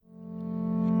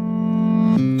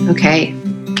Okay.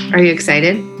 Are you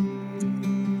excited?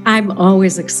 I'm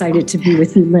always excited to be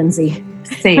with you, Lindsay.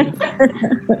 Same.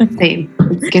 Same.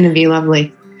 It's going to be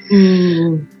lovely.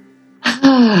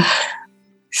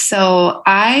 So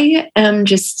I'm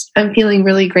feeling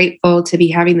really grateful to be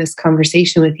having this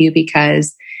conversation with you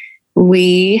because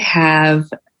we've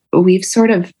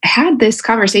sort of had this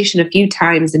conversation a few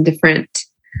times in different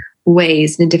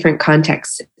ways, in different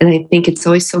contexts. And I think it's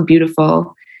always so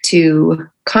beautiful to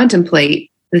contemplate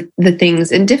the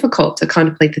things, and difficult to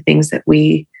contemplate the things that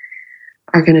we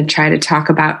are going to try to talk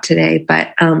about today.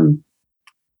 But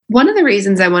one of the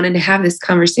reasons I wanted to have this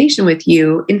conversation with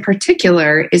you in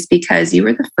particular is because you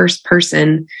were the first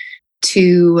person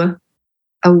to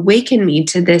awaken me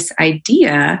to this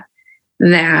idea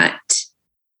that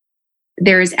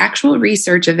there is actual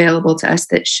research available to us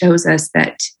that shows us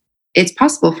that it's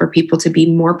possible for people to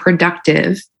be more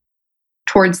productive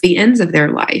towards the ends of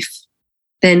their life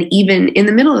than even in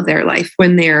the middle of their life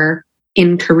when they're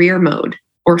in career mode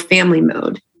or family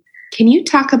mode. Can you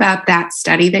talk about that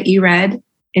study that you read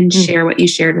and share what you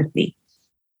shared with me?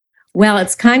 Well,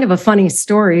 it's kind of a funny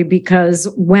story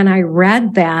because when I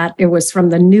read that, it was from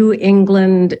the New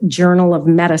England Journal of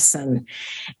Medicine.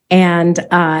 And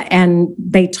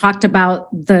they talked about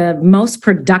the most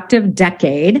productive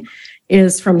decade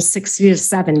is from 60 to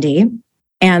 70.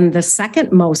 And the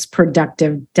second most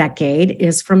productive decade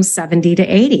is from 70 to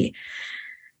 80.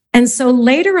 And so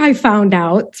later I found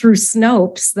out through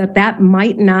Snopes that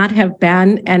might not have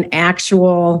been an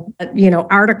actual,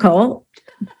 article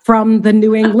from the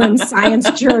New England Science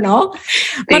Journal,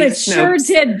 but it sure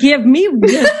did give me,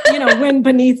 wind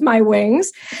beneath my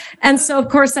wings. And so, of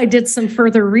course, I did some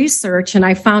further research and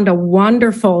I found a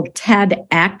wonderful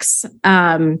TEDx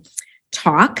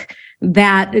talk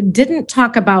that didn't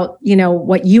talk about,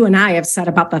 what you and I have said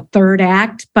about the third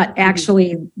act, but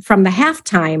actually from the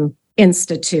Halftime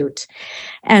Institute.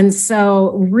 And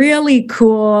so really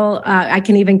cool. I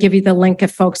can even give you the link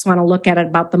if folks want to look at it,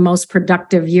 about the most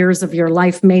productive years of your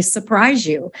life may surprise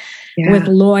you with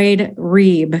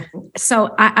Loughrige.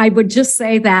 So I would just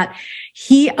say that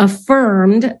he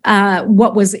affirmed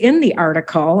what was in the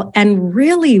article and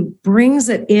really brings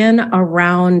it in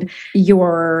around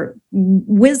your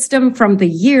wisdom from the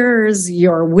years,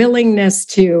 your willingness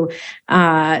to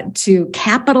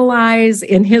capitalize,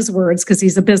 in his words, because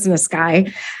he's a business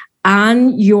guy,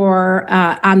 on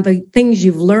the things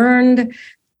you've learned,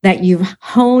 that you've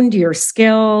honed your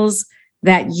skills,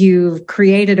 that you've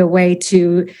created a way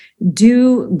to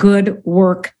do good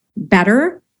work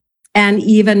better and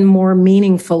even more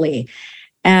meaningfully.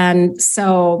 And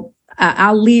so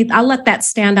I'll let that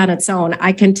stand on its own.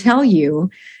 I can tell you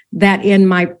that in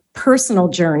my personal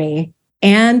journey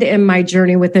and in my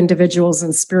journey with individuals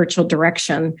in spiritual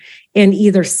direction, in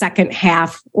either second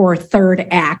half or third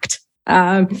act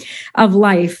of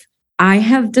life, I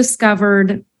have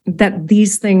discovered that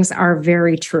these things are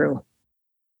very true.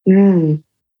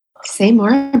 Say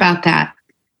more about that.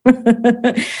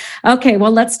 Okay,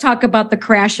 well, let's talk about the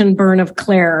crash and burn of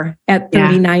Clare at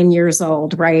 39 years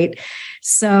old, right?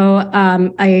 So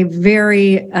a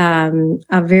very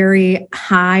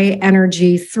high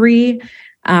energy 3,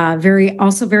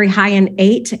 also very high in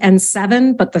 8 and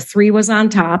 7, but the 3 was on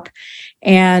top.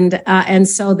 And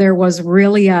so there was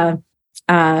really a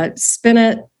spin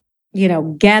it,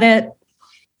 get it,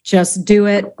 just do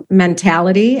it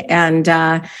mentality. And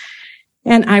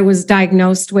I was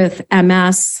diagnosed with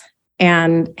MS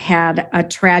and had a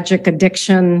tragic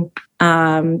addiction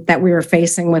that we were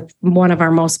facing with one of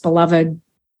our most beloved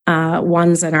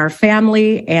ones in our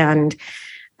family, and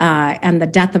the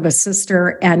death of a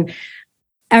sister. And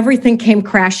everything came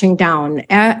crashing down.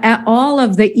 All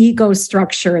of the ego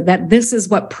structure that this is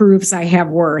what proves I have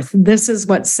worth. This is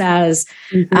what says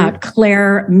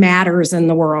Clare matters in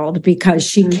the world because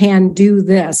she can do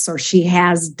this or she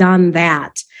has done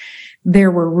that.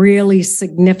 There were really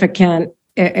significant,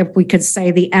 if we could say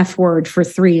the F word for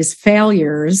 3's,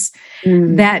 failures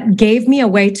that gave me a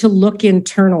way to look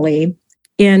internally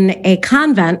in a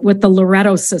convent with the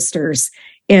Loretto sisters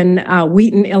in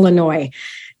Wheaton, Illinois,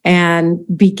 and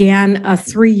began a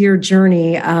 3-year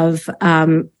journey of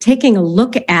taking a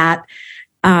look at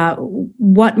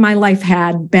what my life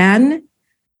had been.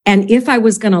 And if I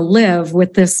was going to live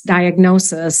with this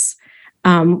diagnosis,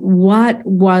 what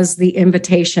was the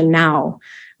invitation now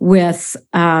with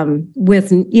numb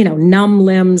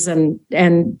limbs and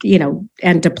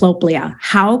diplopia?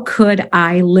 How could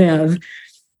I live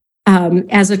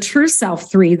as a true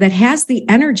self 3 that has the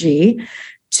energy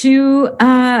to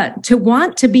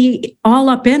want to be all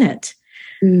up in it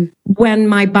when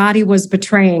my body was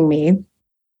betraying me?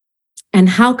 And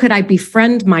how could I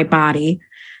befriend my body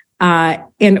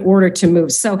in order to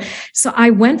move. So I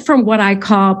went from what I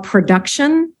call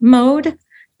production mode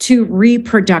to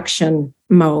reproduction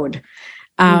mode.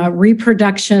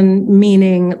 Reproduction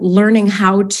meaning learning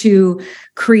how to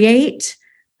create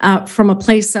from a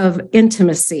place of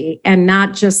intimacy and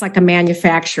not just like a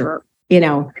manufacturer,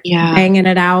 banging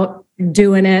it out,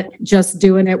 doing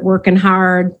it, working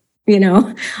hard,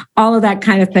 all of that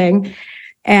kind of thing.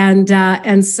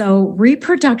 And so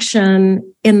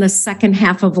reproduction in the second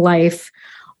half of life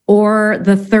or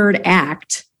the third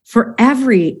act for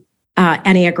every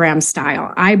Enneagram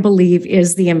style, I believe,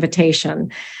 is the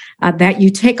invitation that you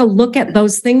take a look at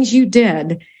those things you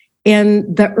did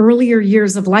in the earlier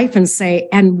years of life and say,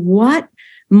 and what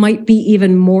might be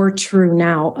even more true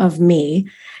now of me?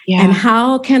 Yeah. And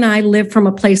how can I live from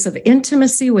a place of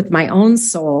intimacy with my own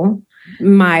soul,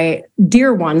 my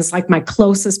dear ones, like my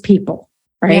closest people,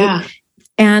 right? Yeah.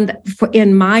 And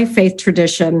in my faith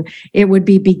tradition, it would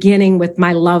be beginning with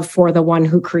my love for the one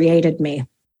who created me.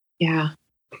 Yeah.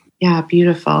 Yeah.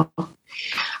 Beautiful.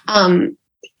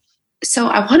 So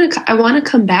I want to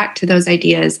come back to those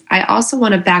ideas. I also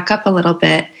want to back up a little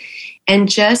bit and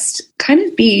just kind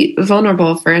of be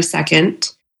vulnerable for a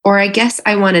second, or I guess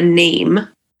I want to name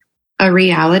a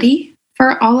reality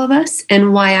for all of us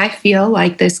and why I feel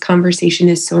like this conversation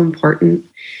is so important.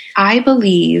 I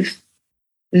believe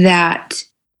that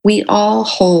we all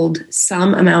hold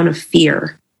some amount of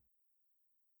fear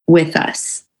with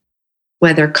us,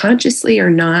 whether consciously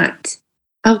or not,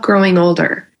 of growing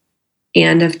older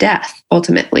and of death,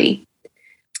 ultimately.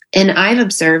 And I've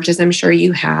observed, as I'm sure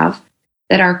you have,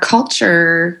 that our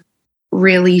culture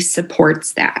really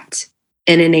supports that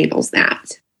and enables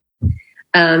that.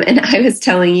 And I was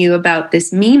telling you about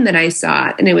this meme that I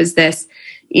saw, and it was this,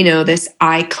 this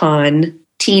icon,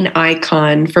 teen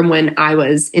icon from when I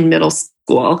was in middle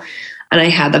school. And I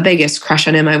had the biggest crush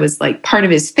on him. I was like part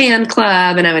of his fan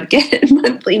club, and I would get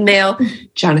monthly mail.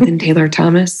 Jonathan Taylor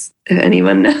Thomas, if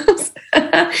anyone knows.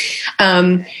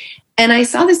 And I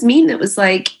saw this meme that was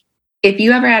like, if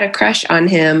you ever had a crush on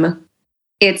him,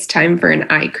 it's time for an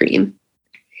eye cream.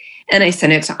 And I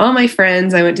sent it to all my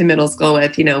friends I went to middle school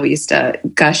with. We used to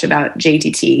gush about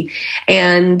JTT,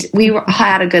 and we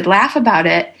had a good laugh about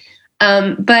it.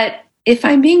 But if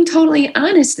I'm being totally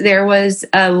honest, there was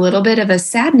a little bit of a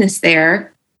sadness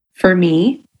there for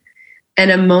me,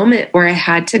 and a moment where I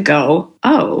had to go,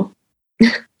 oh,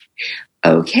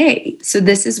 okay, so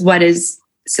this is what is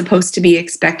supposed to be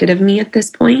expected of me at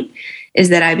this point, is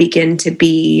that I begin to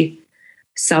be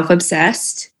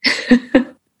self-obsessed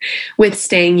with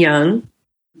staying young,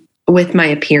 with my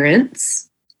appearance,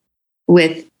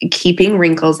 with keeping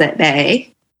wrinkles at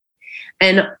bay,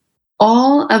 and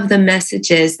all of the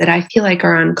messages that I feel like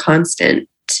are on constant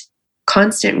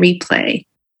replay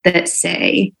that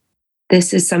say,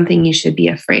 this is something you should be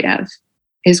afraid of,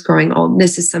 is growing old.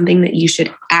 This is something that you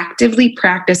should actively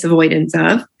practice avoidance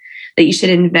of, that you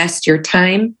should invest your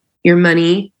time, your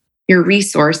money, your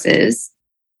resources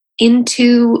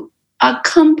into a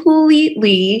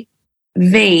completely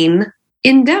vain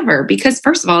endeavor. Because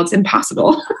first of all, it's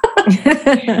impossible.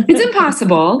 It's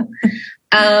impossible.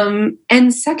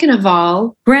 And second of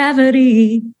all,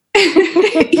 gravity.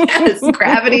 Yes,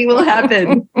 gravity will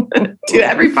happen to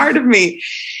every part of me.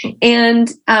 And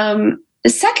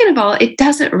second of all, it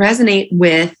doesn't resonate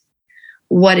with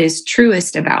what is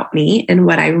truest about me and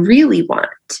what I really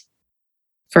want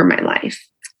for my life.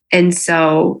 And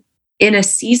so in a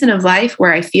season of life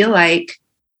where I feel like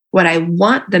what I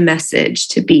want the message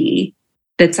to be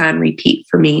that's on repeat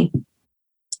for me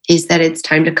is that it's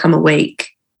time to come awake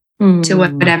to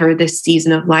whatever this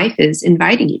season of life is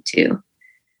inviting you to,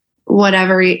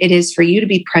 whatever it is for you to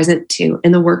be present to,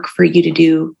 and the work for you to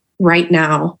do right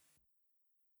now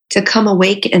to come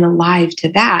awake and alive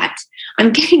to that.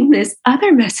 I'm getting this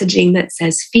other messaging that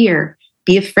says fear,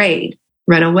 be afraid,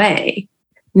 run away.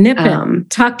 Nip it,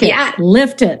 tuck it,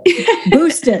 lift it,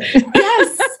 boost it.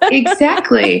 Yes,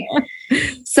 exactly.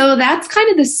 So that's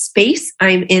kind of the space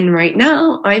I'm in right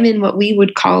now. I'm in what we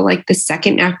would call like the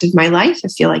second act of my life. I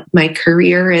feel like my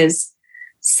career is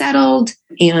settled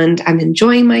and I'm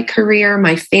enjoying my career.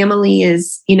 My family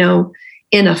is, in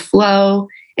a flow,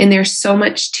 and there's so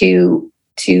much to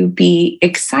be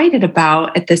excited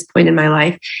about at this point in my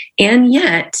life. And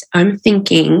yet I'm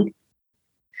thinking,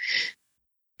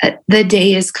 the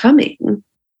day is coming.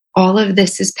 All of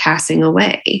this is passing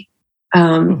away.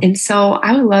 And so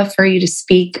I would love for you to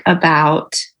speak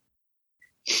about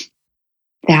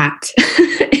that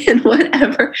and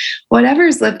whatever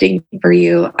is lifting for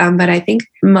you. But I think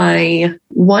my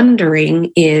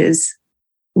wondering is,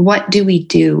 what do we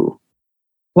do?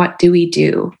 What do we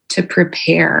do to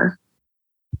prepare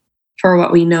for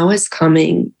what we know is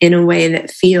coming in a way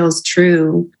that feels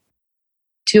true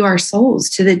to our souls,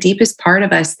 to the deepest part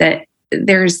of us, that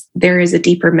there is a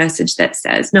deeper message that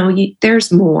says, no,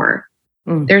 there's more.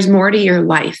 There's more to your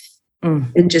life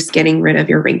than just getting rid of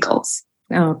your wrinkles.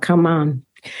 Oh, come on.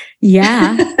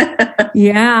 Yeah.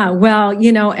 Yeah. Well,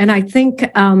 and I think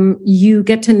you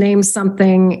get to name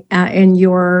something in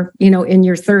your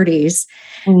 30s.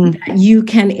 That you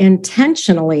can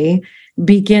intentionally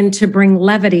begin to bring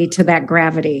levity to that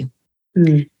gravity.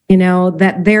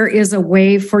 That there is a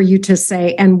way for you to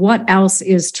say, and what else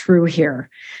is true here?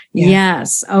 Yeah.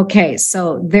 Yes. Okay.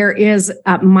 So there is,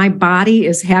 my body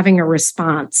is having a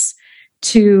response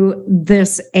to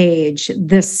this age,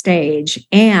 this stage,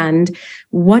 and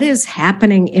what is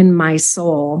happening in my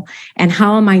soul, and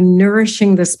how am I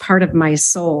nourishing this part of my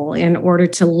soul in order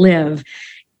to live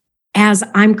as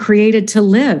I'm created to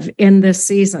live in this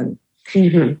season.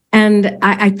 And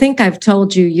I think I've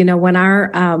told you, when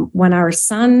our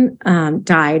son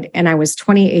died and I was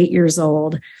 28 years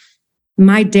old,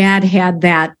 my dad had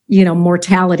that,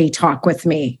 mortality talk with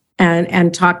me.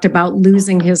 And talked about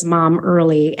losing his mom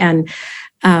early. And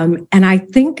I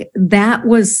think that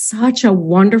was such a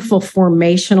wonderful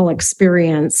formational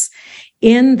experience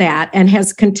in that, and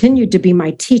has continued to be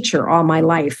my teacher all my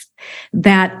life,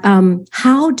 that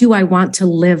how do I want to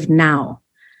live now?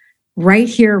 Right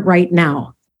here, right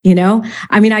now.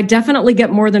 I definitely get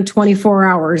more than 24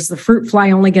 hours. The fruit fly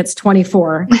only gets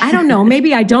 24. I don't know.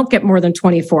 Maybe I don't get more than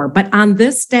 24, but on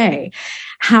this day,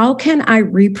 how can I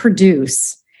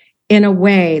reproduce in a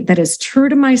way that is true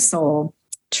to my soul,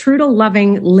 true to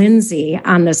loving Lindsay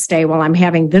on this day while I'm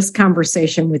having this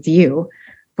conversation with you,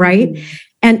 right?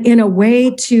 And in a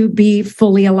way to be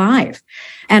fully alive.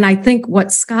 And I think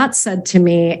what Scott said to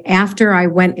me after I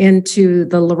went into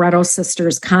the Loretto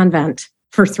Sisters convent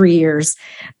for 3 years,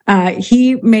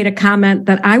 he made a comment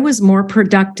that I was more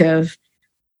productive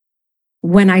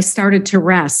when I started to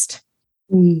rest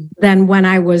than when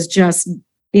I was just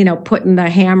putting the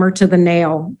hammer to the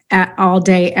nail all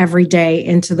day, every day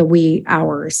into the wee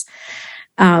hours.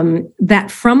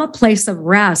 That from a place of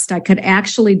rest, I could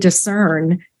actually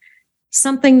discern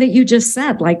something that you just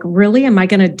said, like, really, am I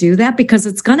going to do that? Because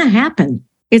it's going to happen.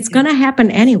 It's going to happen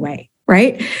anyway,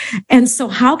 right? And so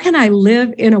how can I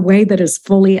live in a way that is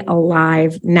fully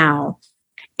alive now?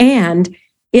 And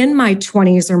in my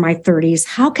 20s or my 30s,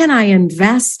 how can I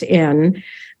invest in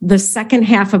the second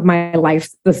half of my life,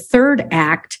 the third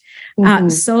act,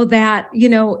 so that,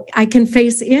 I can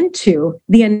face into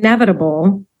the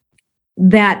inevitable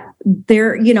that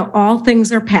there, all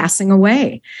things are passing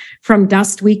away. From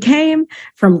dust we came,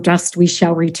 from dust we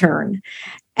shall return.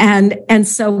 And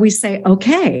so we say,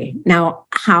 okay, now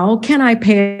how can I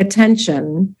pay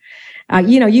attention?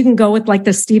 You can go with like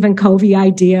the Stephen Covey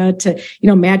idea to,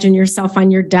 imagine yourself on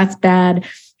your deathbed.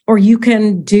 Or you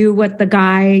can do what the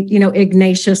guy,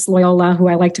 Ignatius Loyola, who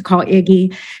I like to call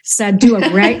Iggy, said, do a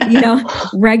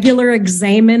regular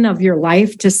examine of your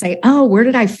life to say, oh, where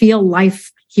did I feel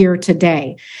life here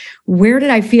today? Where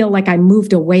did I feel like I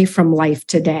moved away from life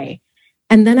today?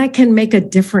 And then I can make a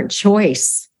different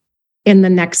choice in the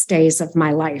next days of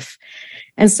my life.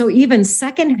 And so even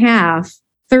second half,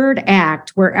 third act,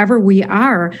 wherever we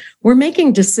are, we're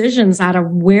making decisions out of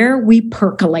where we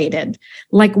percolated.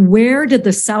 Like, where did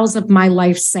the cells of my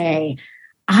life say,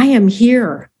 I am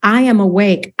here, I am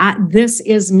awake, this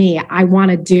is me, I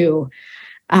want to do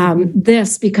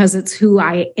this because it's who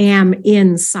I am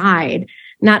inside,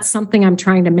 not something I'm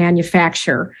trying to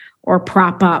manufacture or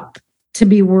prop up to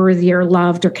be worthy or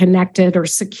loved or connected or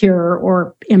secure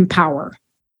or empower.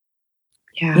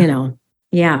 Yeah.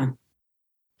 Yeah.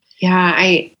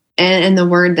 Yeah, and the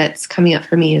word that's coming up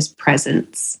for me is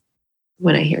presence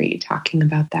when I hear you talking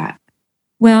about that.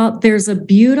 Well, there's a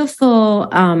beautiful,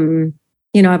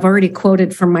 I've already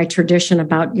quoted from my tradition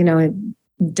about,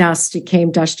 dust you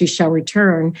came, dust you shall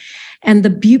return. And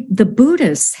the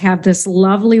Buddhists have this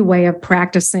lovely way of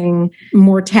practicing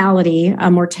mortality, a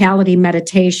mortality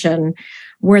meditation,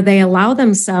 where they allow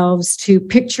themselves to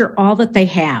picture all that they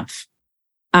have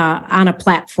on a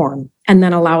platform and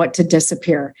then allow it to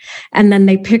disappear. And then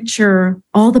they picture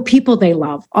all the people they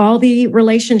love, all the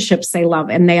relationships they love,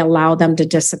 and they allow them to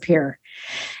disappear.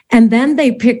 And then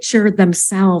they picture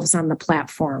themselves on the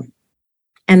platform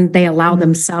and they allow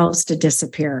themselves to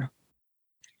disappear.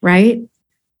 Right?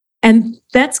 And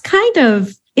that's kind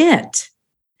of it.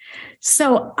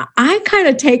 So I kind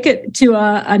of take it to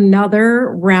another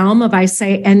realm of, I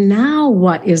say, and now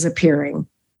what is appearing?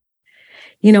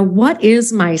 What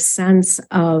is my sense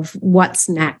of what's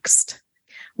next?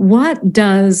 What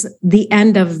does the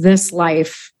end of this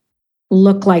life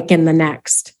look like in the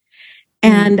next?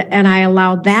 And I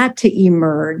allowed that to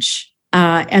emerge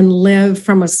and live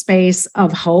from a space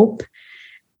of hope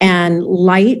and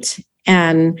light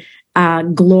and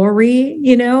glory,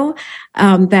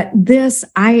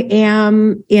 that I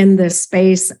am in the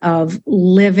space of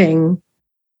living.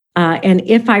 And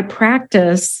if I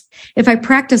practice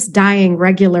dying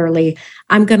regularly,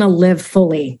 I'm going to live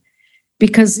fully.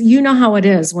 Because you know how it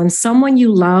is when someone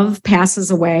you love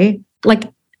passes away, like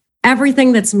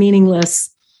everything that's meaningless,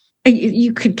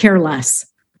 you could care less,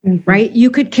 right?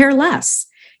 You could care less.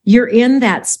 You're in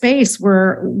that space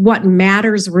where what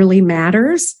matters really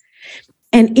matters.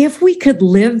 And if we could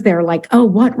live there like, oh,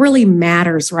 what really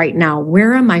matters right now?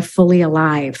 Where am I fully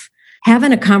alive?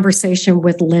 Having a conversation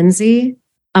with Lindsay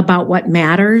about what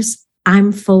matters,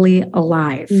 I'm fully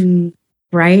alive,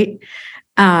 right?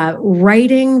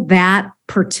 Writing on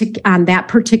that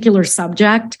particular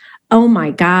subject, oh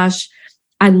my gosh,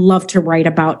 I love to write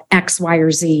about X, Y,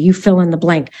 or Z. You fill in the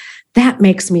blank. That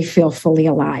makes me feel fully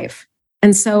alive.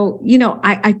 And so,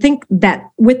 I think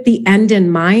that with the end in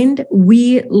mind,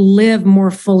 we live more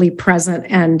fully present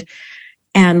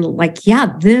and like,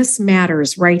 yeah, this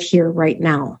matters right here, right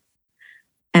now.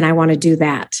 And I want to do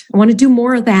that. I want to do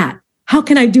more of that. How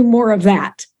can I do more of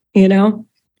that? Yeah.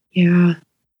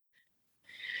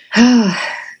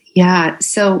 Yeah.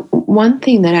 So one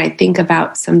thing that I think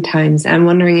about sometimes, I'm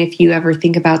wondering if you ever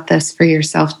think about this for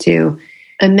yourself too,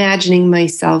 imagining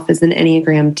myself as an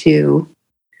Enneagram 2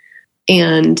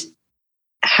 and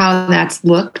how that's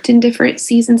looked in different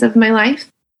seasons of my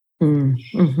life.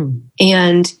 Mm-hmm.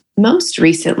 And most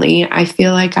recently, I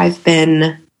feel like I've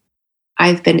been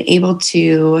able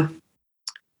to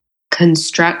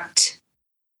construct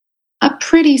a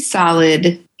pretty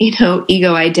solid,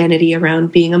 ego identity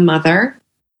around being a mother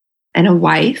and a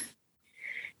wife,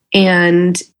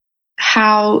 and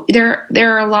how there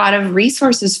are a lot of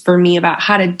resources for me about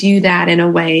how to do that in a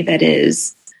way that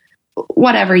is,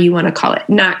 whatever you want to call it,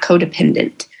 not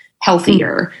codependent,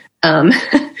 healthier,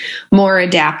 more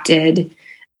adapted,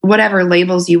 whatever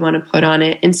labels you want to put on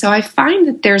it. And so I find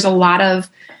that there's a lot of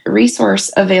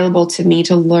resource available to me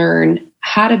to learn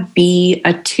how to be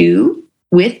a 2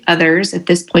 with others at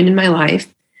this point in my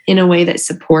life in a way that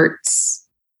supports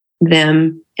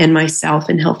them and myself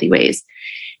in healthy ways.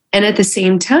 And at the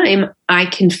same time, I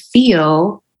can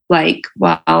feel like,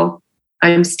 well,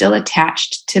 I'm still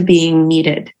attached to being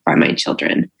needed by my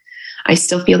children. I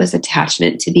still feel this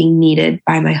attachment to being needed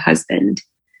by my husband.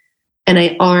 And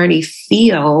I already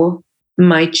feel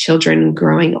my children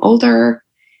growing older,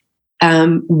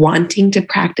 wanting to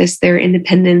practice their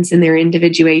independence and their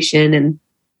individuation. And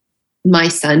my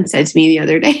son said to me the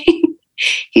other day,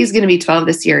 he's going to be 12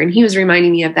 this year. And he was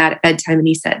reminding me of that at bedtime. And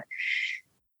he said,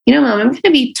 Mom, I'm going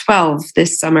to be 12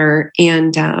 this summer.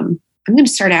 And I'm going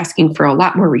to start asking for a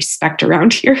lot more respect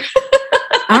around here.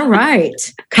 All right.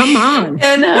 Come on.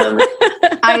 And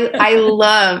I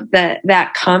love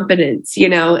that confidence,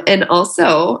 and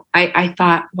also I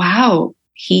thought, wow,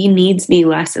 he needs me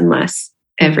less and less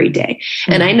every day.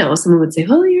 Mm-hmm. And I know someone would say,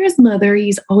 well, you're his mother.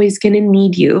 He's always going to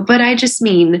need you. But I just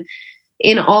mean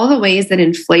in all the ways that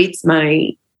inflates my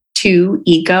 2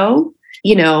 ego,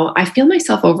 I feel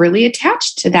myself overly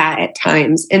attached to that at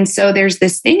times. And so there's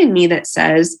this thing in me that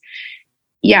says,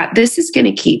 yeah, this is going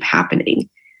to keep happening.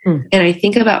 And I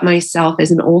think about myself as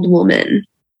an old woman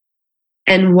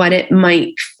and what it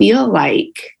might feel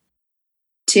like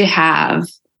to have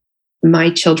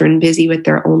my children busy with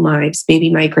their own lives,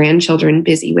 maybe my grandchildren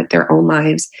busy with their own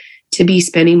lives, to be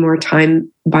spending more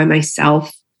time by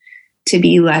myself, to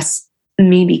be less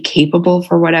maybe capable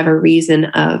for whatever reason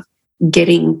of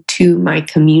getting to my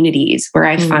communities where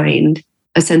I find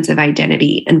a sense of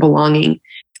identity and belonging.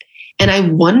 And I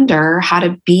wonder how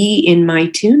to be in my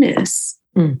 2-ness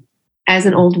as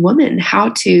an old woman, how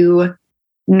to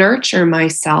nurture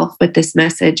myself with this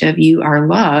message of you are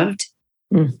loved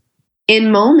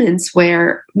in moments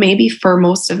where maybe for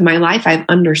most of my life, I've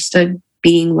understood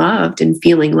being loved and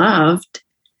feeling loved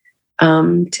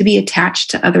to be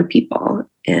attached to other people.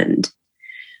 And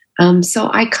so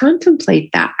I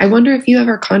contemplate that. I wonder if you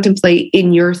ever contemplate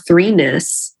in your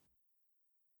 3-ness,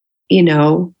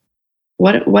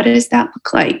 what does that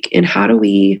look like? And how do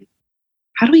we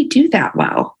do that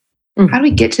well? How do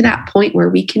we get to that point where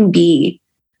we can be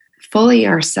fully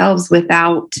ourselves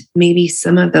without maybe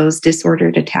some of those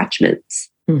disordered attachments?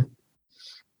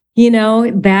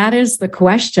 That is the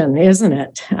question, isn't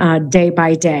it? Day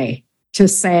by day, to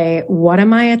say, what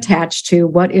am I attached to?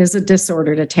 What is a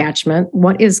disordered attachment?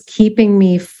 What is keeping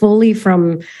me fully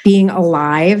from being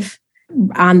alive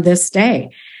on this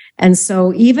day? And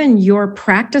so even you're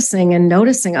practicing and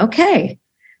noticing, okay,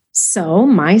 so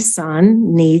my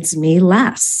son needs me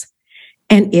less.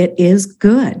 and it is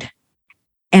good.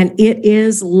 And it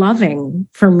is loving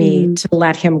for me to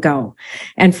let him go.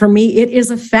 And for me, it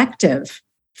is effective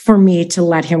for me to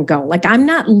let him go. Like, I'm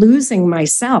not losing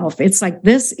myself. It's like,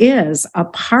 this is a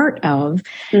part of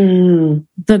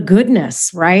the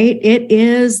goodness, right? It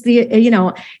is it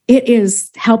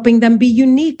is helping them be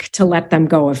unique to let them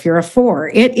go. If you're a 4,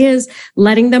 it is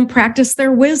letting them practice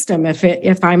their wisdom.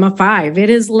 If I'm a 5, it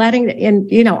is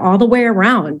letting all the way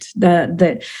around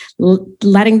the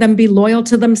letting them be loyal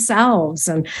to themselves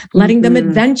and letting them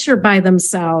adventure by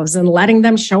themselves and letting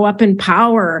them show up in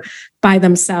power by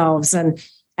themselves. And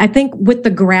I think with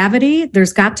the gravity,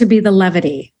 there's got to be the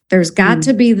levity. There's got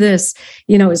to be this,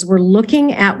 as we're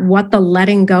looking at what the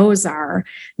letting goes are,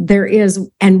 there is,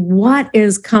 and what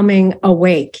is coming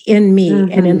awake in me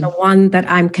and in the one that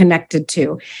I'm connected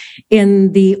to,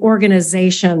 in the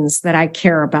organizations that I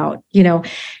care about.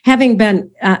 Having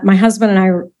been, my husband and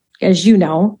I, as you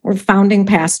know, were founding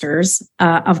pastors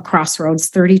of Crossroads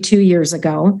 32 years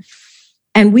ago.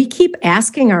 And we keep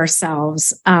asking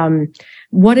ourselves,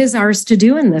 what is ours to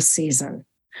do in this season?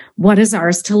 What is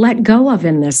ours to let go of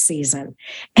in this season?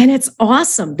 And it's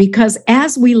awesome because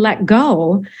as we let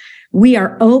go, we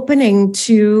are opening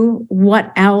to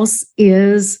what else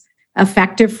is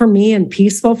effective for me and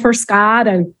peaceful for Scott,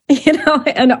 and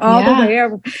and all the way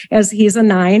as he's a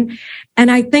 9.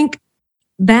 And I think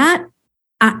that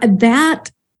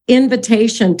that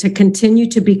invitation to continue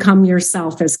to become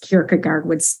yourself, as Kierkegaard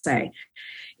would say,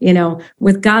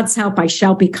 with God's help, I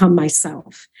shall become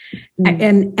myself.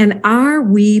 And are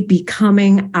we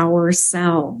becoming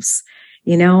ourselves?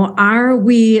 Are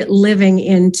we living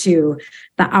into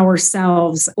the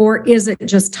ourselves, or is it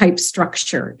just type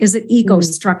structure? Is it ego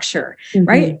structure,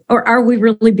 right? Or are we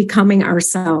really becoming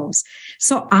ourselves?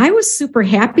 So I was super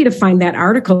happy to find that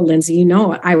article, Lindsay.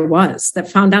 I was,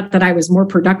 that found out that I was more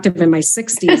productive in my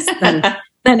 60s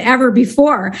than ever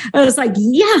before. I was like,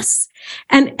 yes.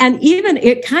 And even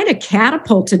it kind of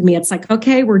catapulted me. It's like,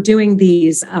 okay, we're doing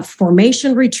these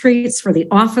formation retreats for the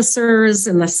officers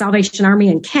in the Salvation Army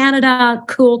in Canada.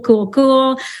 Cool.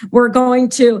 We're going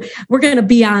to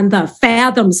be on the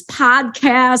Fathoms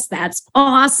podcast. That's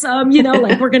awesome.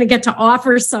 We're going to get to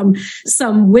offer some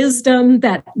wisdom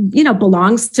that,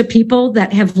 belongs to people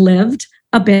that have lived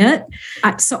a bit.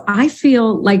 So I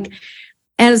feel like,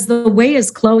 as the way is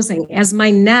closing, as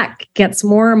my neck gets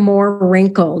more and more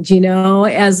wrinkled,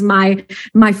 as my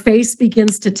face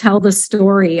begins to tell the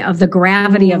story of the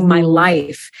gravity of my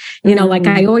life, like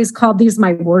I always called these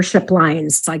my worship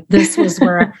lines. Like, this was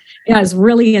where it was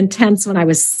really intense when I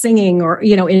was singing or,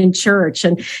 in church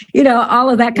and, all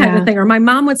of that kind of thing. Or my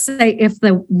mom would say, if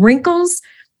the wrinkles,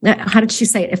 how did she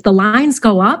say it? If the lines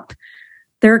go up,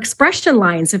 they're expression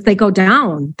lines. If they go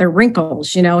down, they're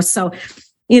wrinkles, so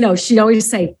she'd always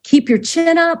say, keep your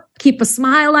chin up, keep a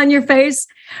smile on your face.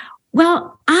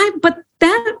 Well, but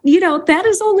that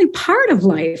is only part of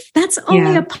life. That's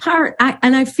only a part.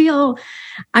 I feel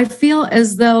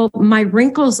as though my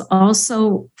wrinkles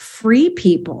also free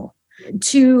people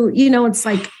to, it's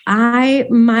like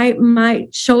my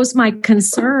shows my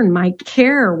concern, my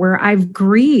care, where I've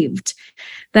grieved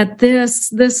that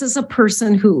this is a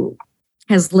person who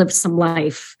has lived some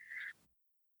life.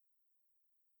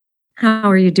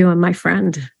 How are you doing, my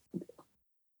friend?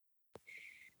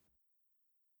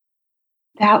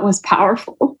 That was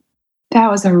powerful. That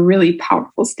was a really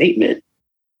powerful statement.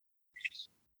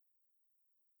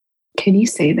 Can you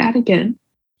say that again?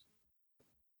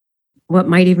 What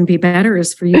might even be better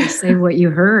is for you to say what you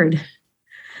heard.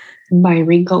 My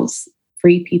wrinkles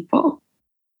free people.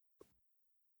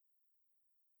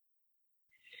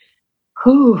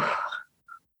 Whew.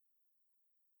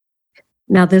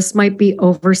 Now, this might be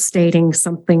overstating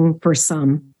something for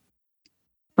some,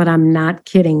 but I'm not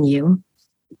kidding you.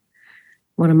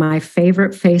 One of my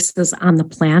favorite faces on the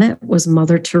planet was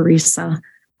Mother Teresa.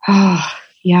 Oh,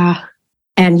 yeah.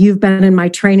 And you've been in my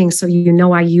training, so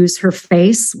I use her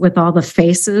face with all the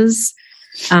faces.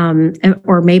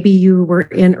 Or maybe you were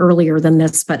in earlier than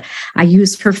this, but I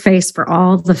used her face for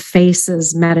all the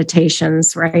faces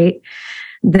meditations, right?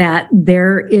 That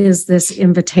there is this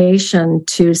invitation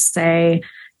to say,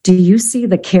 do you see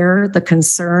the care, the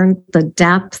concern, the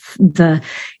depth, the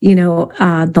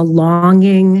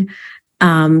longing,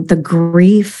 the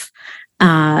grief,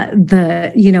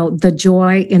 the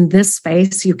joy in this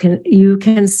face? You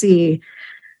can see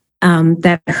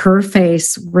that her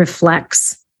face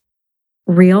reflects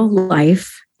real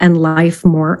life and life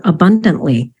more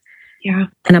abundantly. Yeah.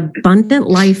 An abundant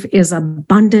life is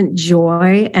abundant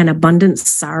joy and abundant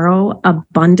sorrow,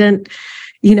 abundant,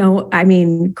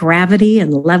 gravity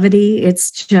and levity.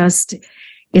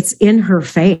 It's in her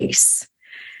face.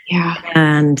 Yeah.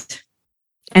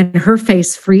 And her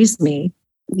face frees me.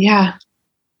 Yeah.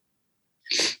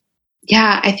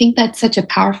 Yeah. I think that's such a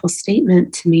powerful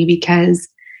statement to me because,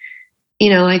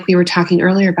 like we were talking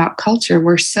earlier about culture,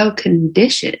 we're so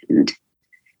conditioned.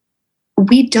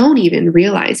 We don't even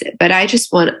realize it, but I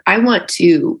want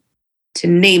to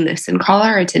name this and call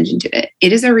our attention to it.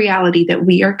 It is a reality that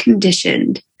we are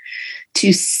conditioned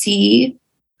to see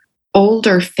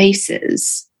older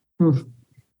faces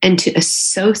and to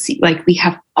associate, like we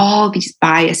have all these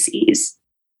biases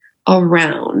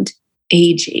around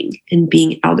aging and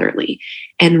being elderly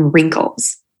and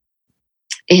wrinkles.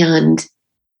 And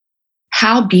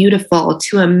how beautiful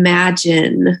to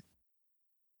imagine,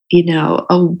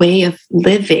 a way of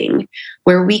living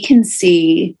where we can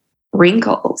see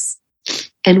wrinkles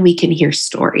and we can hear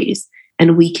stories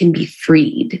and we can be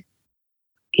freed,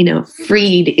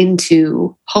 freed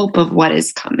into hope of what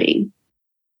is coming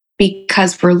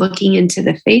because we're looking into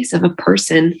the face of a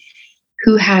person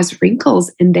who has wrinkles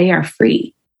and they are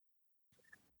free.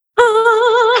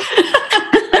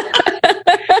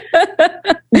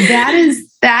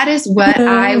 That is what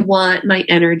I want my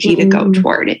energy to go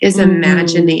toward, is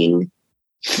imagining,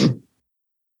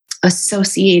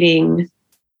 associating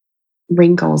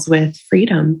wrinkles with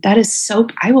freedom. That is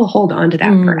I will hold on to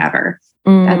that forever.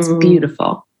 That's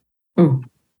beautiful.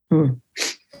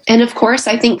 And of course,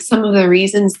 I think some of the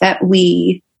reasons that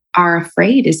we are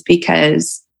afraid is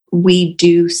because we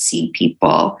do see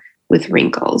people with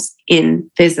wrinkles in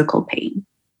physical pain,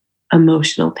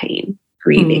 emotional pain,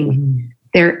 grieving.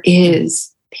 There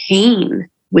is pain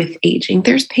with aging.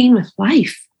 There's pain with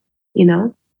life,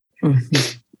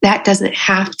 That doesn't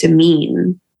have to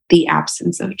mean the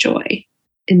absence of joy.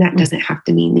 And that doesn't have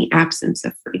to mean the absence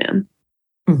of freedom.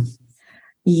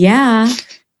 Yeah.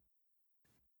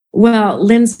 Well,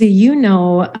 Lindsay,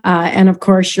 and of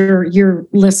course your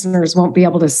listeners won't be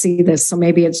able to see this, so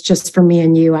maybe it's just for me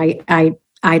and you.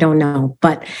 I don't know,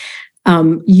 but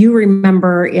you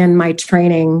remember in my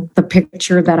training the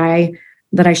picture that I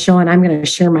show, and I'm going to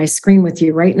share my screen with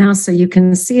you right now so you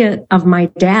can see it, of my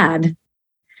dad.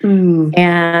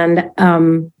 And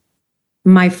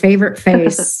my favorite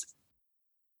face.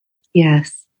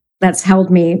 Yes. That's held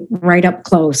me right up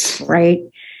close, right?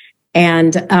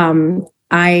 And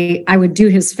I would do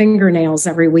his fingernails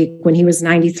every week when he was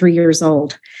 93 years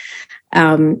old.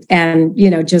 And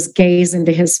just gaze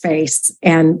into his face.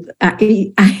 And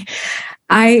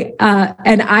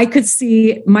I could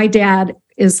see my dad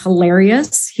is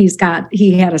hilarious. He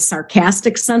had a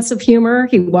sarcastic sense of humor.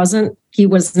 He was not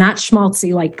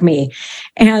schmaltzy like me.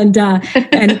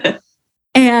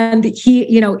 And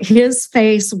he, his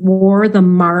face wore the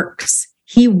marks.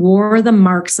 He wore the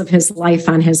marks of his life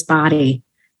on his body,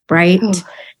 right? Oh.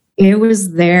 It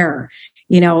was there,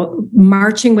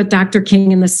 marching with Dr.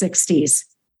 King in the 60s.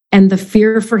 And the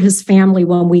fear for his family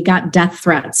when we got death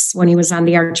threats when he was on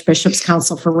the Archbishop's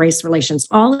Council for Race Relations,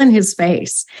 all in his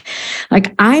face.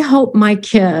 Like, I hope my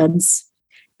kids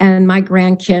and my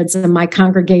grandkids and my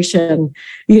congregation,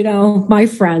 my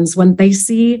friends, when they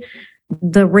see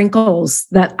the wrinkles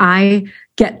that I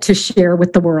get to share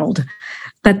with the world,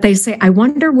 that they say, I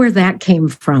wonder where that came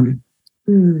from.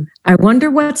 I wonder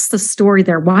what's the story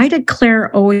there. Why did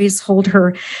Clare always hold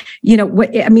her,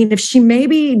 if she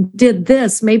maybe did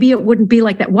this, maybe it wouldn't be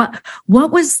like that. What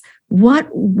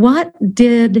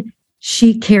did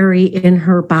she carry in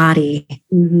her body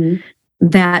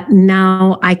that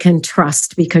now I can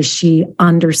trust because she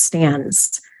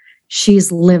understands?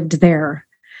 She's lived there.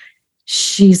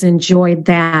 She's enjoyed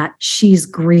that. She's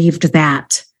grieved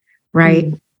that,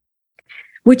 right?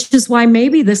 Which is why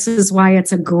maybe this is why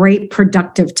it's a great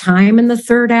productive time in the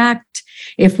third act.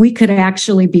 If we could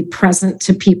actually be present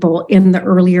to people in the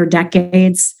earlier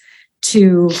decades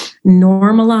to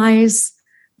normalize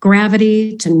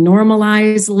gravity, to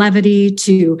normalize levity,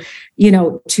 to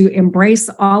embrace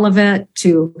all of it,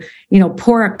 to,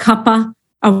 pour a cuppa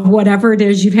of whatever it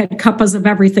is. You've had cuppas of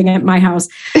everything at my house,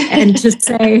 and to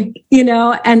say,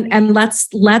 and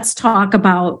let's talk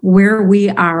about where we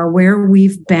are, where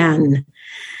we've been.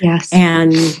 Yes.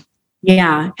 And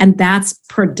that's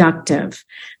productive.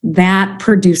 That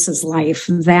produces life.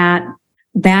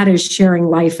 That is sharing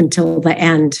life until the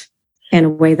end in a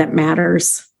way that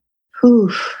matters.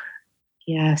 Whew.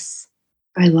 Yes.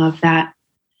 I love that.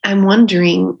 I'm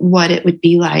wondering what it would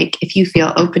be like, if you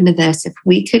feel open to this, if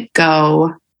we could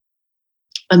go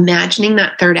imagining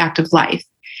that third act of life,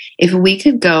 if we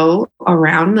could go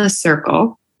around the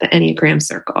circle, the Enneagram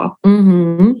circle,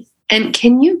 and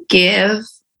can you give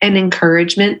an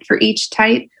encouragement for each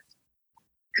type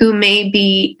who may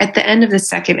be at the end of the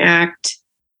second act,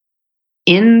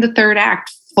 in the third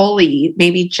act, fully,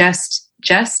 maybe just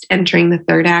just entering the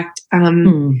third act,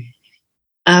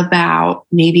 about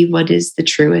maybe what is the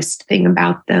truest thing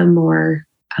about them, or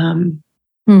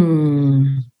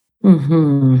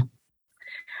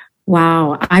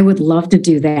Wow, I would love to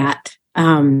do that.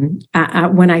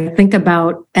 When I think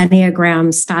about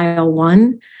Enneagram Style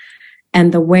 1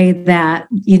 and the way that,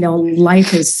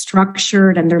 life is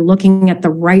structured, and they're looking at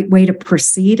the right way to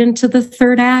proceed into the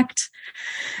third act,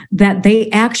 that they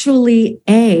actually,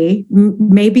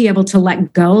 may be able to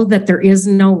let go that there is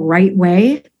no right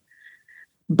way,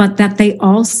 but that they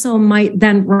also might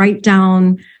then write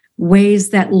down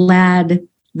ways that led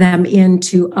them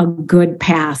into a good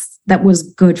path that was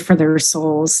good for their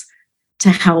souls to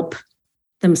help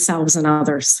themselves and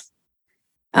others.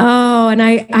 Oh, and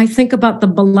I think about the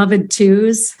beloved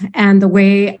twos and the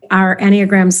way our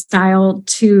Enneagram Style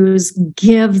twos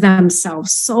give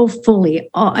themselves so fully.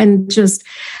 And just,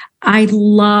 I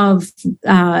love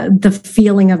the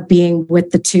feeling of being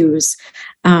with the twos.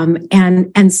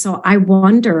 And so I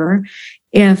wonder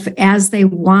if, as they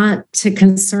want to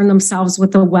concern themselves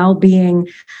with the well-being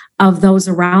of those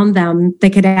around them, they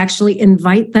could actually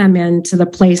invite them into the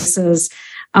places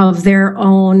of their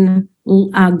own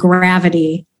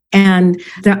gravity and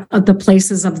the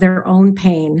places of their own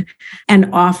pain, and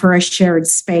offer a shared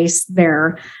space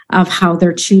there of how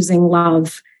they're choosing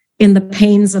love in the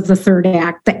pains of the third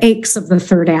act, the aches of the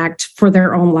third act for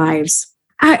their own lives.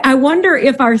 I wonder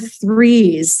if our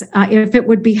threes, if it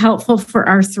would be helpful for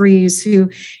our threes who,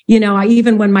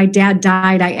 even when my dad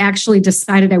died, I actually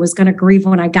decided I was going to grieve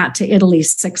when I got to Italy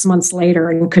 6 months later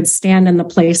and could stand in the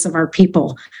place of our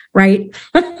people, right?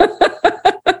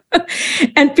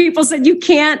 And people said, you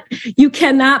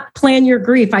cannot plan your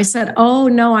grief. I said, oh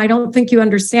no, I don't think you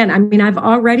understand. I mean, I've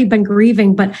already been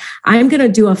grieving, but I'm going to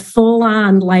do a full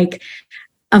on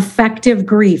effective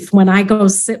grief when I go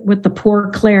sit with the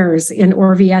poor Clares in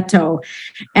Orvieto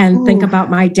and think about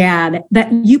my dad.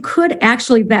 That you could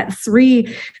actually, that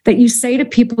three that you say to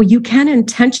people, you can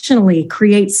intentionally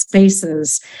create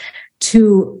spaces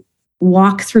to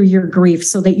walk through your grief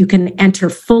so that you can enter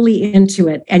fully into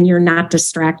it and you're not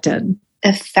distracted.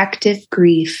 Effective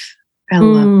grief. I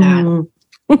love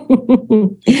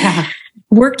that. Yeah.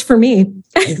 Worked for me.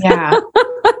 Yeah.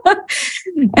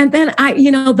 And then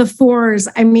the fours,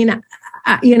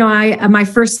 my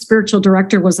first spiritual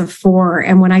director was a 4.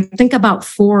 And when I think about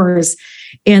 4s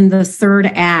in the third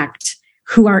act,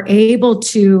 who are able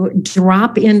to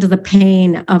drop into the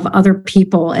pain of other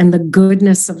people and the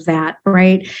goodness of that,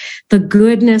 right? The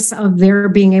goodness of their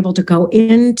being able to go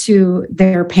into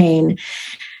their pain.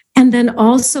 And then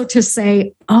also to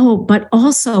say, but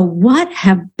also what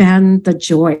have been the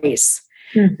joys?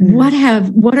 Mm-hmm.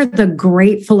 What are the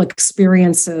grateful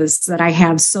experiences that I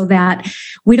have, so that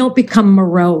we don't become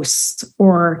morose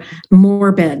or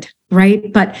morbid,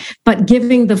 right? But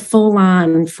giving the full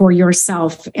on for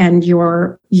yourself and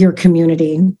your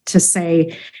community to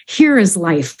say, here is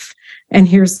life and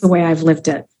here's the way I've lived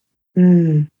it.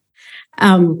 Mm.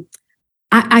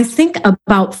 I think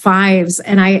about 5s,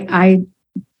 and I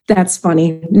that's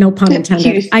funny, no pun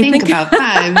intended. I think about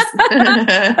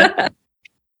 5s.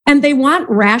 And they want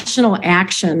rational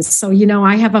actions. So,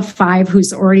 I have a 5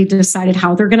 who's already decided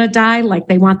how they're going to die. Like,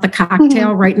 they want the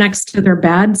cocktail right next to their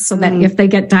bed so that if they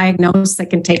get diagnosed, they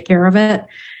can take care of it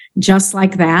just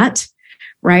like that.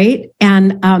 Right.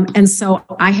 And so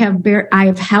I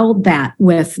have held that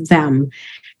with them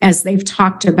as they've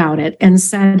talked about it and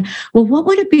said, well, what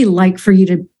would it be like for you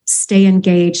to stay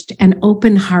engaged and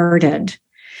open-hearted,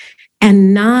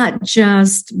 and not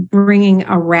just bringing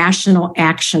a rational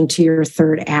action to your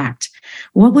third act?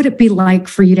 What would it be like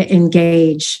for you to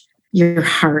engage your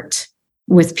heart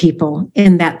with people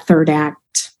in that third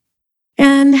act?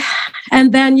 And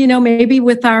then, maybe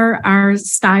with our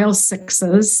style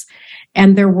 6s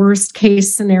and their worst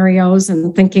case scenarios,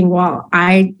 and thinking, well,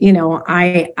 I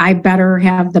better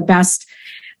have the best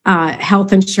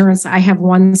health insurance. I have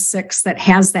 1 6 that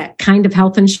has that kind of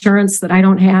health insurance that I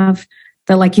don't have.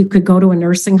 That, like, you could go to a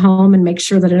nursing home and make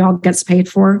sure that it all gets paid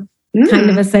for, kind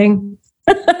of a thing.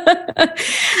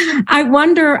 I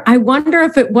wonder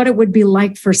what it would be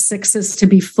like for 6s to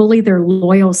be fully their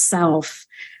loyal self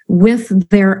with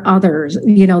their others,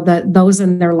 those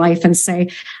in their life, and say,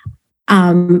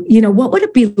 what would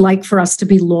it be like for us to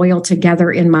be loyal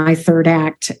together in my third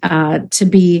act, to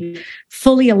be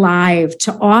fully alive,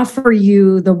 to offer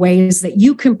you the ways that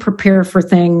you can prepare for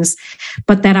things,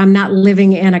 but that I'm not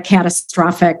living in a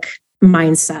catastrophic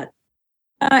mindset.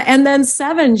 And then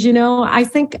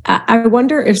 7s, I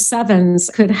wonder if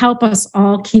 7s could help us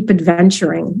all keep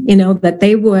adventuring, that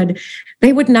they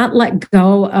would not let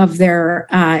go of their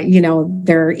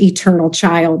eternal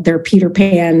child, their Peter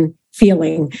Pan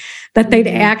feeling, that they'd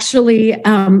actually,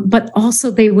 but also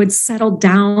they would settle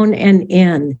down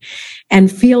and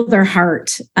feel their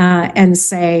heart and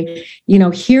say,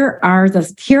 here are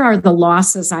the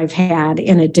losses I've had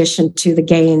in addition to the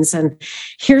gains, and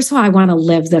here's how I want to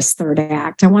live this third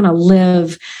act. I want to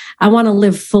live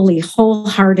fully,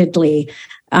 wholeheartedly,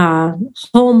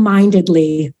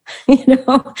 whole-mindedly,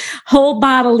 whole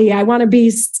bodily. I want to be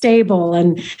stable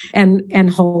and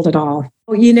hold it all.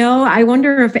 I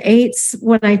wonder if eights,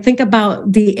 when I think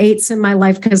about the eights in my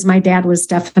life, because my dad was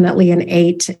definitely an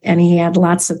 8 and he had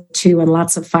lots of 2 and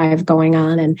lots of 5 going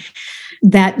on. And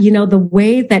that, the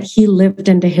way that he lived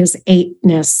into his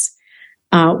 8-ness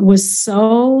was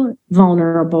so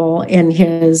vulnerable in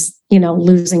his,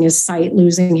 losing his sight,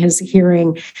 losing his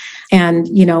hearing, and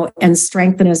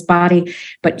strength in his body.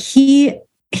 But he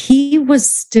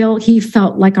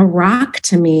felt like a rock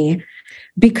to me,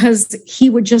 because he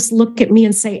would just look at me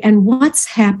and say, and what's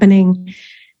happening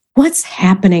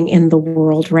in the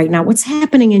world right now? What's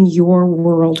happening in your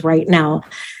world right now?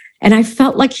 And I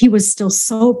felt like he was still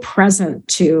so present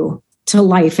to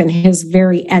life in his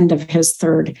very end of his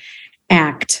third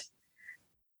act.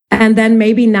 And then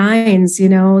maybe 9s, the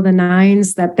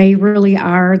 9s, that they really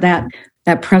are that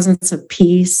presence of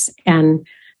peace and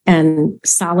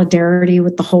solidarity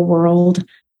with the whole world.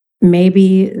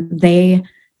 Maybe they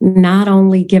not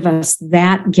only give us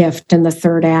that gift in the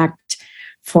third act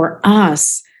for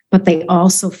us, but they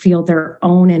also feel their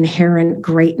own inherent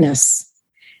greatness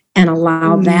and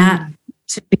allow that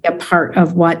to be a part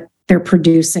of what they're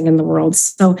producing in the world.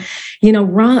 So,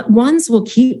 1s will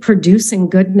keep producing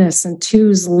goodness, and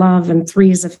 2s love, and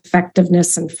 3s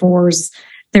effectiveness, and 4s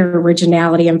their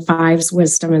originality, and 5s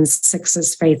wisdom, and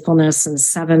 6s faithfulness, and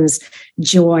 7s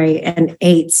joy, and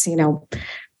 8s,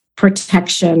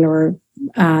 protection,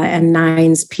 and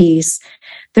 9s peace.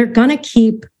 They're going to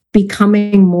keep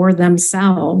becoming more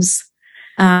themselves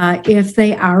if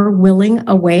they are willing,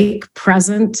 awake,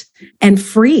 present, and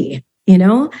free,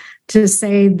 to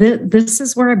say that this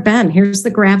is where I've been. Here's the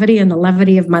gravity and the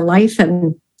levity of my life,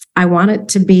 and I want it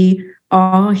to be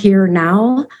all here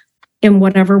now in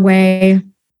whatever way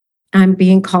I'm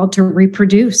being called to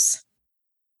reproduce.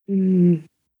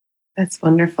 That's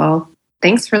wonderful.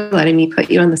 Thanks for letting me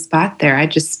put you on the spot there. I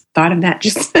just thought of that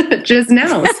just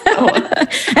now. So.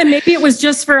 And maybe it was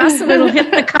just for us, and it'll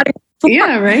hit the cutting floor.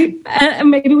 Yeah, right.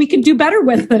 Maybe we can do better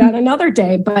with it on another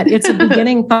day, but it's a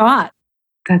beginning thought.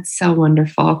 That's so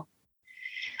wonderful.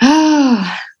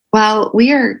 Oh, well,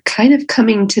 we are kind of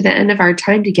coming to the end of our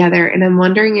time together, and I'm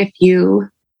wondering if you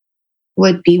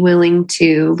would be willing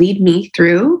to lead me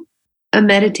through a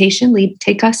meditation,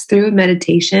 take us through a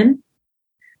meditation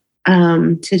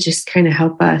to just kind of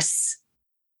help us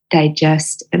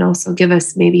digest, and also give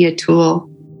us maybe a tool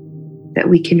that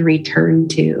we can return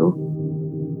to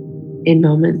in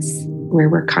moments where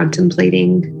we're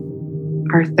contemplating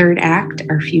our third act,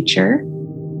 our future,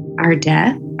 our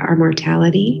death, our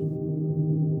mortality.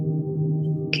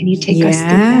 Can you take us through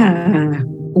that?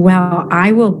 Well,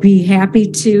 I will be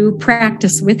happy to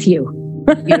practice with you.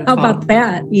 How about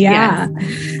that? Yeah.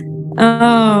 Yes.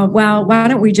 Oh, well, why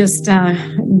don't we just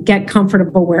get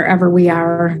comfortable wherever we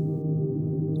are,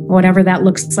 whatever that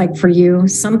looks like for you.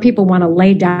 Some people want to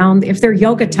lay down. If they're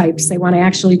yoga types, they want to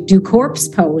actually do corpse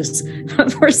pose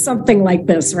for something like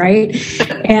this, right?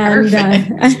 And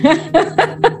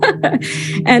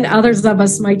and others of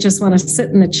us might just want to sit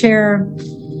in the chair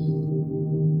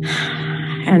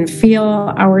and feel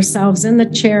ourselves in the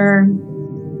chair,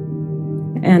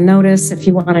 and notice if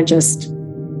you want to just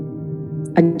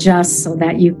adjust so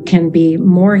that you can be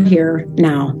more here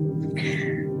now.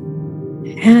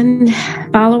 And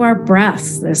follow our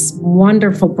breath, this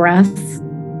wonderful breath.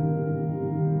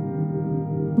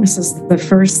 This is the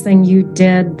first thing you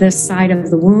did this side of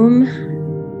the womb,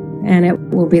 and it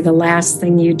will be the last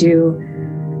thing you do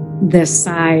this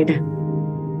side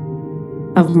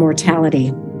of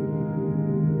mortality.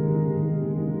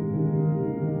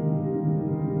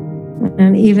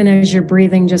 And even as you're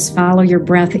breathing, just follow your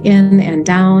breath in and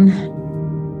down,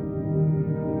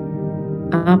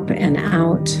 up and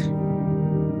out.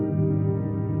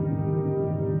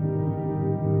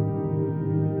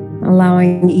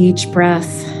 Allowing each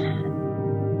breath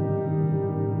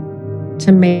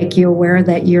to make you aware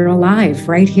that you're alive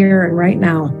right here and right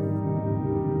now.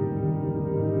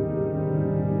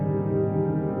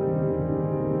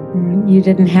 You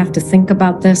didn't have to think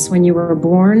about this when you were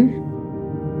born.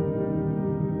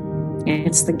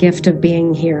 It's the gift of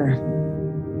being here.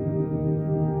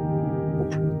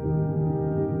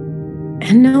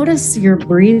 And notice your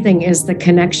breathing is the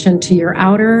connection to your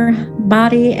outer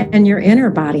body and your inner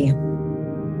body.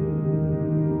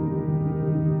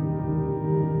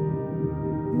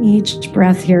 Each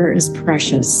breath here is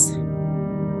precious.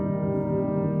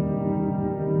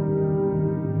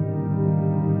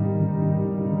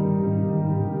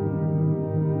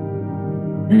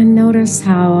 And notice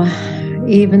how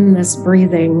even this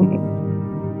breathing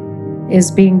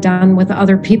is being done with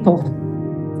other people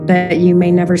that you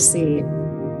may never see.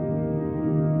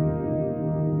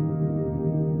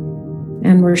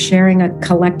 And we're sharing a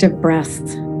collective breath.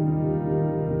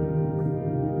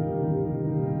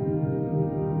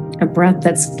 A breath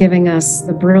that's giving us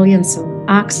the brilliance of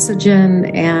oxygen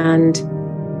and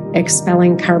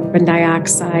expelling carbon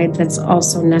dioxide that's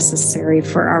also necessary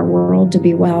for our world to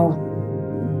be well.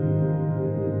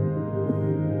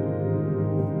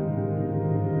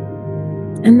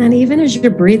 And then even as you're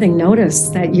breathing, notice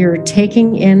that you're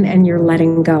taking in and you're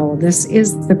letting go. This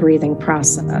is the breathing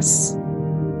process.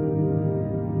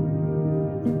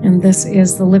 And this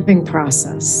is the living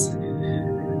process.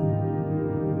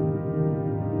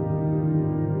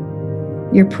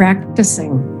 You're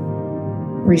practicing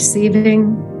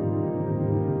receiving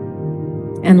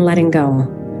and letting go.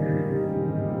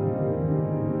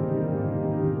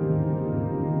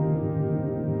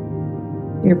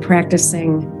 You're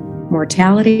practicing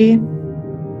mortality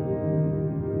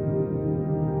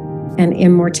and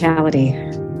immortality.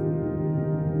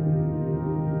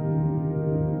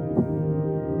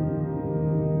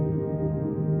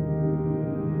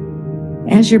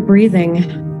 As you're breathing,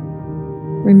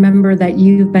 remember that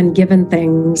you've been given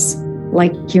things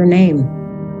like your name.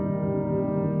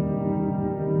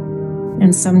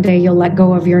 And someday you'll let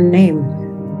go of your name.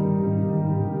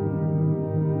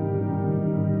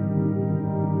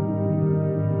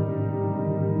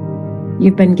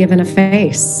 You've been given a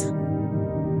face,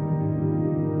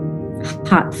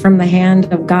 hot from the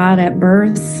hand of God at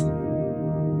birth,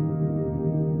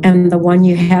 and the one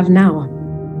you have now.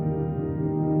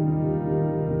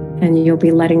 And you'll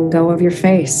be letting go of your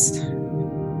face.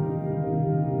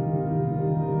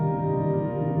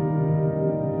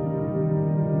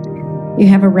 You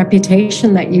have a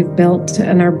reputation that you've built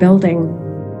and are building.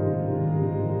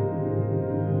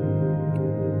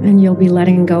 And you'll be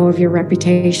letting go of your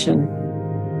reputation.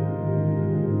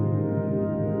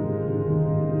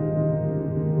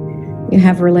 You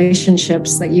have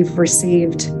relationships that you've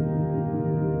received.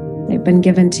 They've been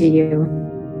given to you.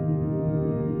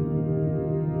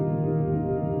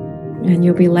 And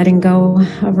you'll be letting go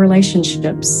of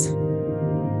relationships.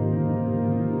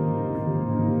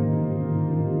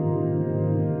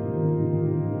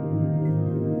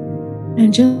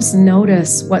 And just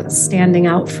notice what's standing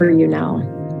out for you now.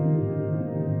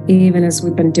 Even as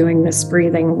we've been doing this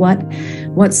breathing,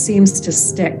 what seems to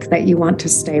stick that you want to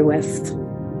stay with?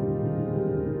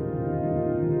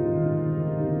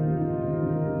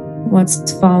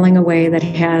 What's falling away that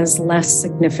has less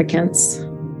significance?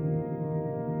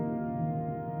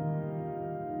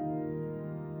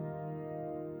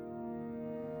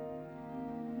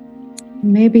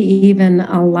 Maybe even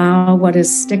allow what is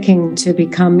sticking to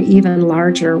become even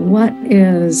larger. What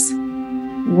is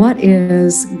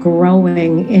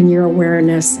growing in your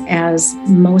awareness as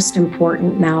most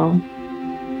important now?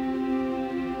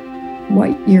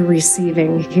 What you're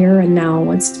receiving here and now,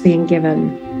 what's being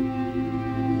given.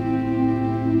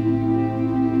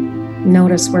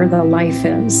 Notice where the life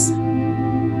is.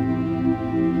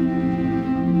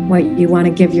 What you want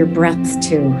to give your breath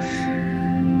to.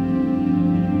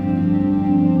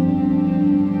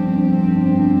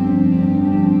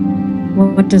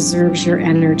 What deserves your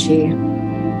energy.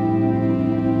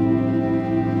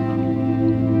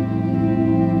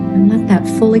 And let that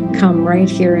fully come right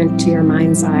here into your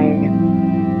mind's eye.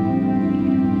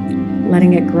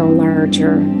 Letting it grow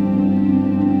larger.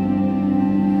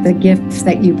 The gift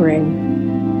that you bring.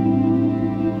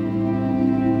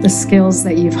 The skills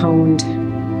that you've honed.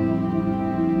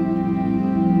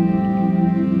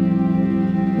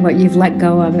 What you've let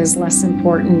go of is less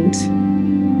important.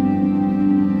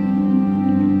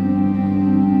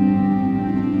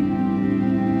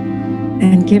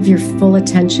 And give your full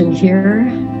attention here.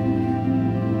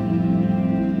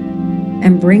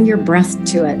 And bring your breath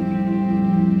to it.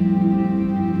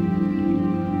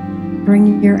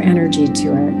 Bring your energy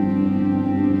to it.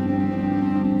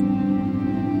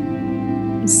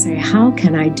 Say, how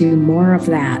can I do more of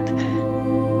that?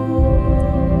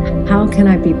 How can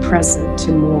I be present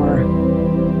to more?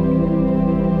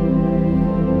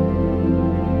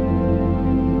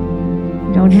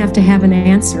 You don't have to have an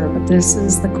answer, but this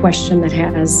is the question that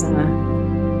has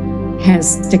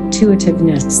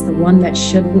stick-to-itiveness, the one that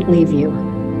shouldn't leave you.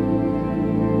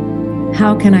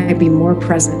 How can I be more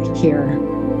present here?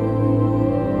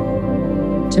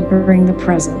 to bring the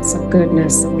presence of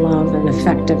goodness and love and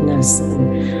effectiveness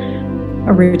and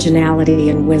originality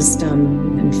and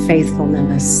wisdom and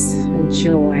faithfulness and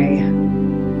joy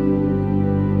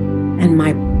and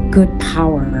my good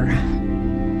power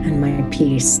and my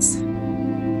peace.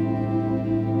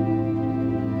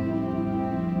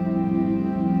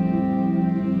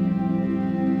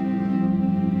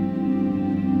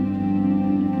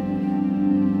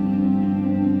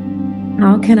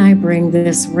 How can I bring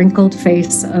this wrinkled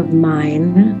face of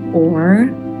mine, or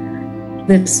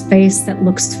this face that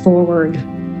looks forward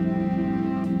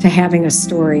to having a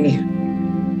story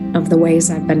of the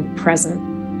ways I've been present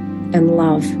in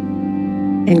love,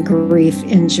 in grief,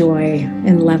 in joy,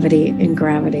 in levity, in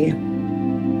gravity?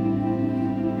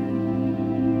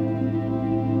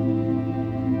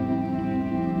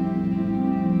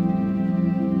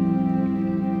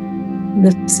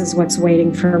 This is what's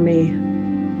waiting for me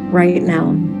right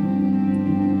now.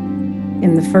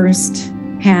 In the first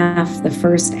half, the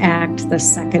first act, the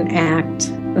second act,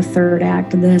 the third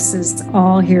act, this is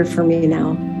all here for me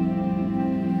now,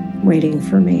 waiting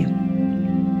for me.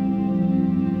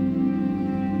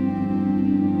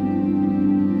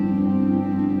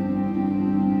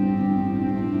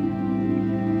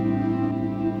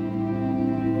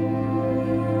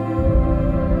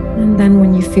 And then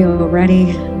when you feel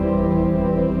ready,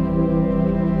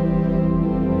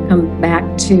 come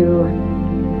back to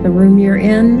the room you're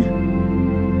in,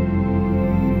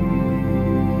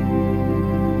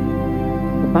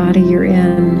 the body you're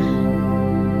in,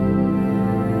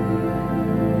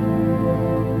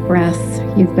 breath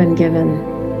you've been given.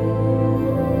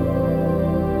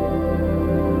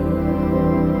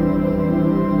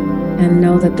 And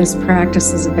know that this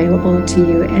practice is available to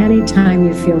you anytime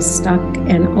you feel stuck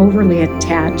and overly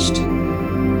attached,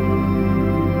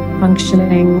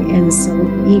 functioning in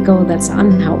some ego that's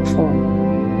unhelpful.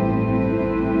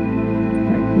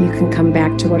 But you can come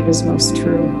back to what is most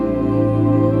true.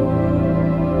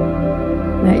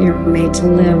 That you're made to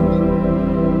live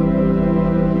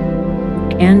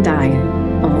and die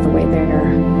all the way there.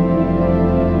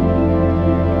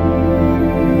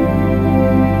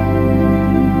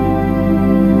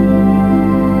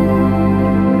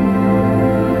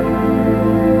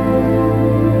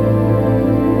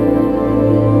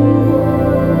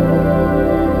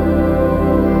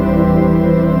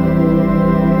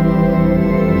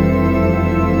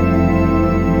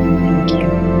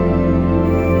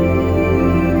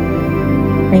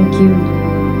 Thank you.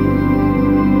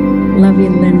 Love you,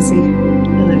 Lindsay.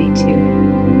 I love you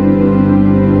too.